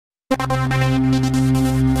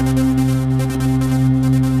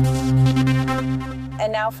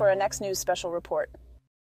now for our next news special report.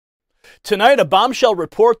 Tonight, a bombshell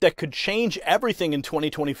report that could change everything in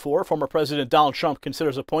 2024. Former President Donald Trump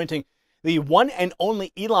considers appointing the one and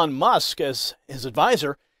only Elon Musk as his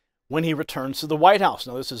advisor when he returns to the White House.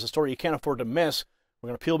 Now, this is a story you can't afford to miss. We're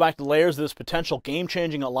going to peel back the layers of this potential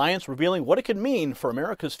game-changing alliance, revealing what it could mean for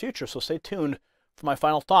America's future. So stay tuned for my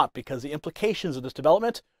final thought, because the implications of this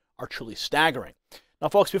development are truly staggering. Now,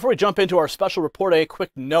 folks, before we jump into our special report, a quick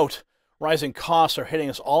note. Rising costs are hitting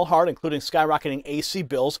us all hard, including skyrocketing AC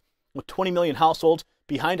bills. With 20 million households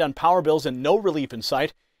behind on power bills and no relief in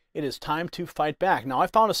sight, it is time to fight back. Now, I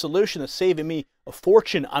found a solution that's saving me a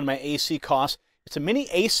fortune on my AC costs. It's a mini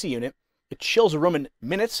AC unit. It chills a room in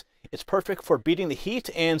minutes. It's perfect for beating the heat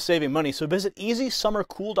and saving money. So visit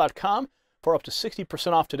easysummercool.com for up to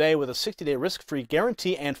 60% off today with a 60-day risk-free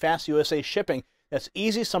guarantee and fast USA shipping. That's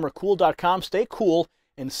easysummercool.com. Stay cool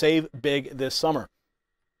and save big this summer.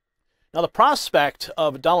 Now, the prospect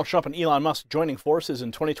of Donald Trump and Elon Musk joining forces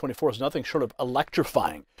in 2024 is nothing short of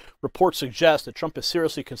electrifying. Reports suggest that Trump is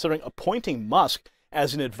seriously considering appointing Musk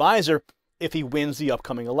as an advisor if he wins the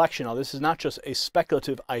upcoming election. Now, this is not just a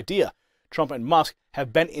speculative idea. Trump and Musk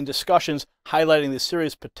have been in discussions highlighting the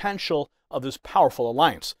serious potential of this powerful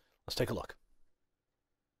alliance. Let's take a look.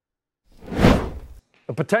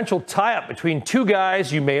 A potential tie-up between two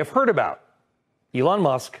guys you may have heard about, Elon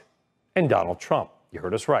Musk and Donald Trump. You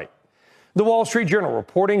heard us right. The Wall Street Journal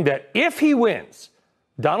reporting that if he wins,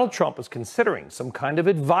 Donald Trump is considering some kind of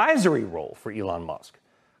advisory role for Elon Musk.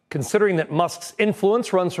 Considering that Musk's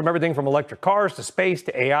influence runs from everything from electric cars to space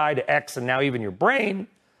to AI to X and now even your brain,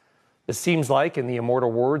 this seems like, in the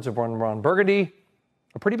immortal words of one Ron Burgundy,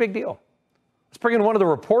 a pretty big deal. Let's bring in one of the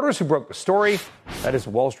reporters who broke the story. That is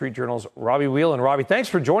Wall Street Journal's Robbie Wheel. And Robbie, thanks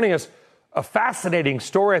for joining us. A fascinating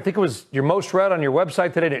story. I think it was your most read on your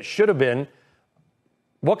website today, and it should have been.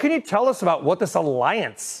 What can you tell us about what this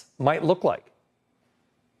alliance might look like?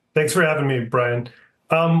 Thanks for having me, Brian.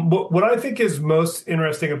 What I think is most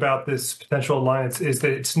interesting about this potential alliance is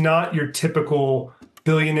that it's not your typical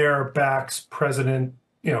billionaire backs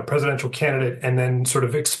presidential candidate and then sort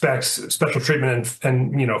of expects special treatment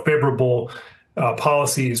and favorable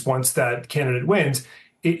policies once that candidate wins.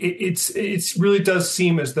 It really does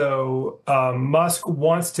seem as though Musk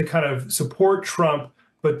wants to kind of support Trump,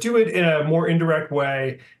 but do it in a more indirect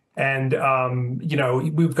way. And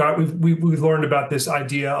we've learned about this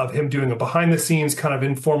idea of him doing a behind the scenes kind of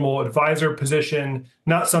informal advisor position,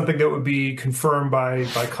 not something that would be confirmed by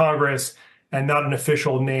Congress and not an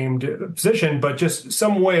official named position, but just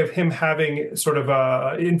some way of him having sort of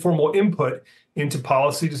a informal input into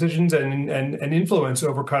policy decisions and influence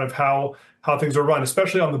over kind of how things are run,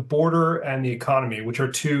 especially on the border and the economy, which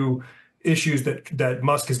are two issues that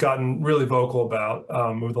Musk has gotten really vocal about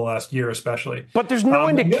over the last year, especially. But there's no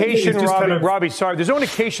indication, Robbie, there's no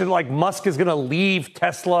indication like Musk is going to leave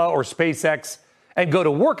Tesla or SpaceX and go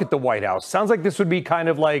to work at the White House. Sounds like this would be kind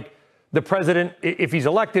of like the president, if he's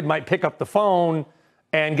elected, might pick up the phone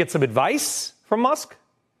and get some advice from Musk.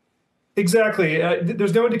 Exactly.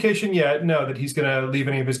 There's no indication yet, that he's going to leave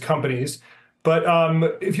any of his companies. But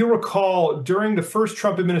if you recall, during the first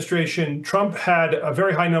Trump administration, Trump had a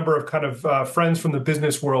very high number of kind of friends from the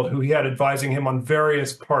business world who he had advising him on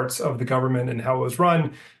various parts of the government and how it was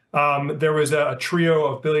run. There was a trio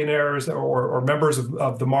of billionaires or members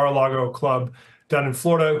of the Mar-a-Lago Club down in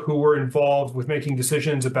Florida who were involved with making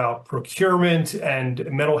decisions about procurement and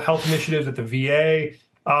mental health initiatives at the VA.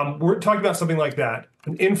 We're talking about something like that,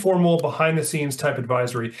 an informal, behind-the-scenes type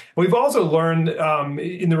advisory. And we've also learned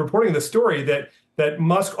in the reporting of the story that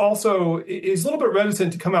Musk also is a little bit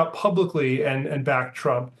reticent to come out publicly and back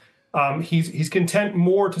Trump. He's content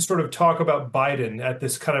more to sort of talk about Biden at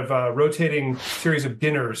this kind of rotating series of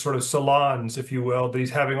dinners, sort of salons, if you will, that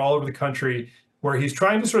he's having all over the country, where he's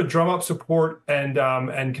trying to sort of drum up support and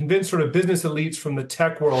convince sort of business elites from the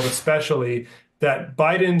tech world, especially, that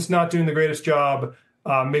Biden's not doing the greatest job.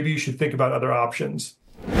 Maybe you should think about other options.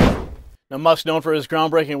 Now, Musk, known for his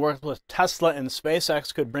groundbreaking work with Tesla and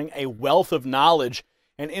SpaceX, could bring a wealth of knowledge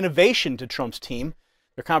and innovation to Trump's team.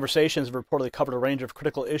 Their conversations have reportedly covered a range of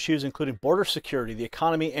critical issues, including border security, the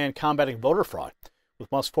economy, and combating voter fraud.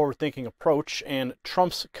 With Musk's forward-thinking approach and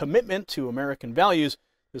Trump's commitment to American values,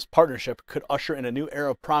 this partnership could usher in a new era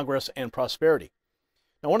of progress and prosperity.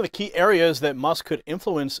 Now, one of the key areas that Musk could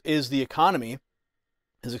influence is the economy.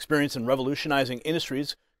 His experience in revolutionizing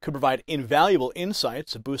industries could provide invaluable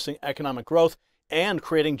insights of boosting economic growth and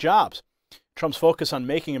creating jobs. Trump's focus on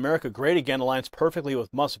making America great again aligns perfectly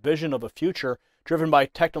with Musk's vision of a future driven by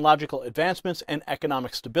technological advancements and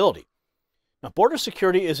economic stability. Now, border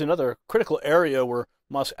security is another critical area where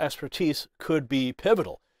Musk's expertise could be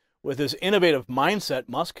pivotal. With his innovative mindset,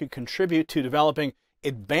 Musk could contribute to developing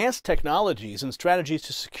advanced technologies and strategies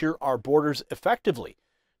to secure our borders effectively.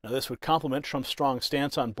 Now, this would complement Trump's strong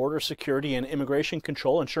stance on border security and immigration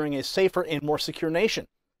control, ensuring a safer and more secure nation.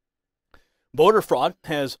 Voter fraud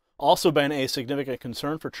has also been a significant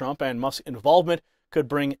concern for Trump, and Musk's involvement could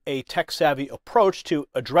bring a tech-savvy approach to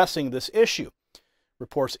addressing this issue.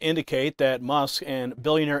 Reports indicate that Musk and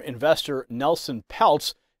billionaire investor Nelson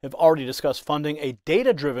Peltz have already discussed funding a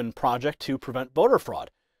data-driven project to prevent voter fraud.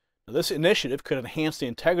 Now, this initiative could enhance the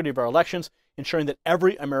integrity of our elections, ensuring that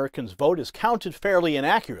every American's vote is counted fairly and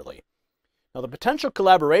accurately. Now, the potential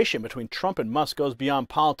collaboration between Trump and Musk goes beyond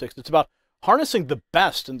politics. It's about harnessing the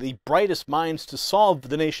best and the brightest minds to solve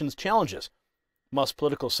the nation's challenges. Musk's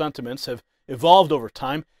political sentiments have evolved over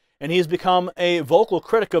time, and he has become a vocal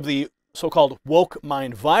critic of the so-called woke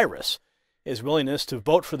mind virus. His willingness to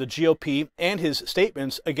vote for the GOP and his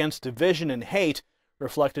statements against division and hate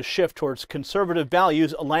reflect a shift towards conservative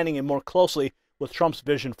values, aligning him more closely with Trump's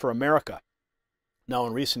vision for America. Now,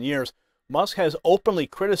 in recent years, Musk has openly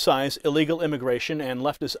criticized illegal immigration and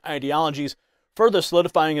leftist ideologies, further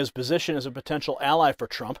solidifying his position as a potential ally for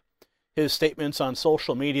Trump. His statements on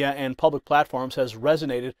social media and public platforms has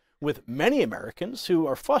resonated with many Americans who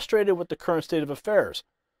are frustrated with the current state of affairs.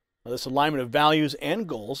 Now, this alignment of values and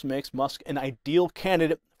goals makes Musk an ideal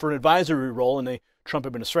candidate for an advisory role in the Trump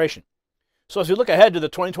administration. So as we look ahead to the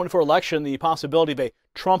 2024 election, the possibility of a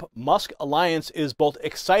Trump-Musk alliance is both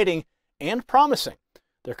exciting and promising.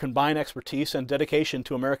 Their combined expertise and dedication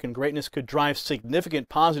to American greatness could drive significant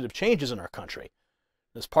positive changes in our country.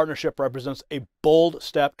 This partnership represents a bold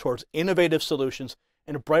step towards innovative solutions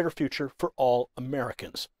and a brighter future for all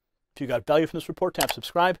Americans. If you got value from this report, tap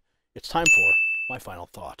subscribe. It's time for my final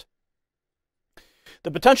thought.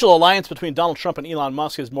 The potential alliance between Donald Trump and Elon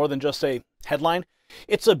Musk is more than just a headline.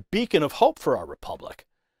 It's a beacon of hope for our republic.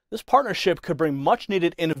 This partnership could bring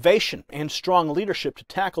much-needed innovation and strong leadership to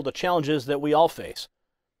tackle the challenges that we all face.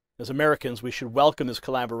 As Americans, we should welcome this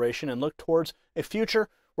collaboration and look towards a future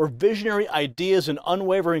where visionary ideas and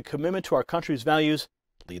unwavering commitment to our country's values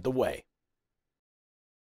lead the way.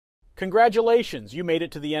 Congratulations, you made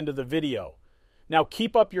it to the end of the video. Now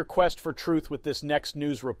keep up your quest for truth with this next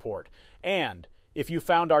news report. And if you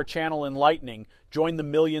found our channel enlightening, join the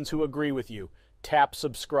millions who agree with you. Tap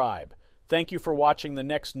subscribe. Thank you for watching the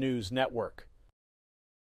Next News Network.